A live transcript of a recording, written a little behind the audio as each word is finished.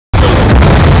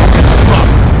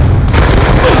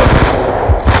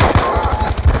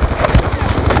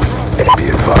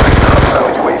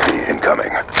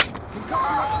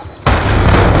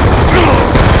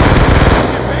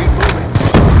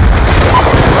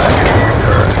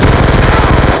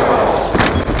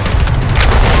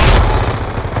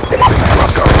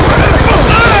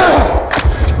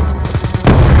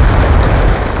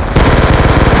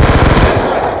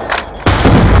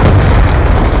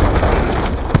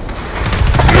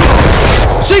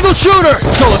Single shooter!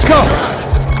 Let's go, let's go!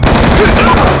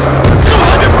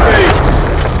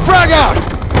 Frag out!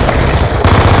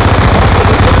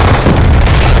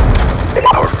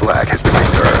 Our flag has been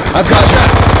returned. I've got that.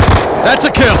 That's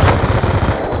a kill.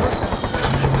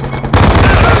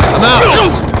 I'm out.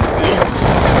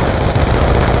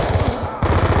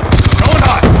 Going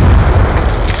hot.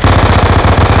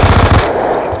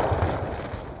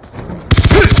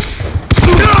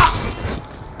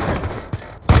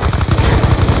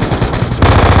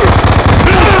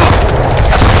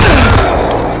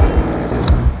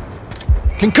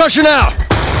 Concussion out!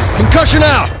 Concussion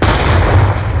out!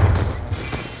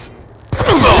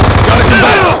 Gotta come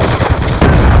back!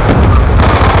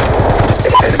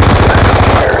 Enemy flag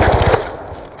acquired.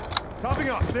 Topping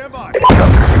up, stand by.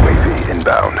 Counter UAV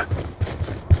inbound.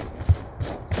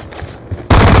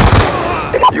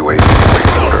 UAV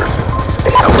awaiting orders.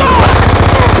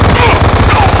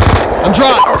 I'm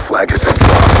dropped! Our flag has been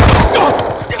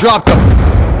dropped. Dropped them!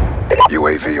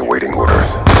 UAV awaiting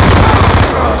orders.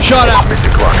 Shot out!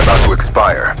 Mission clock about to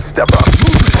expire. Step up.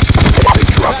 They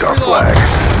dropped our flag.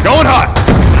 Going hot.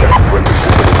 Friendly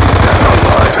forward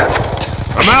online.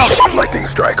 I'm out. Lightning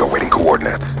strike awaiting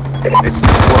coordinates. It's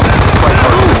too close. My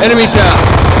partner. Enemy down!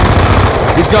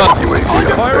 He's gone! UAV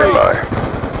on standby.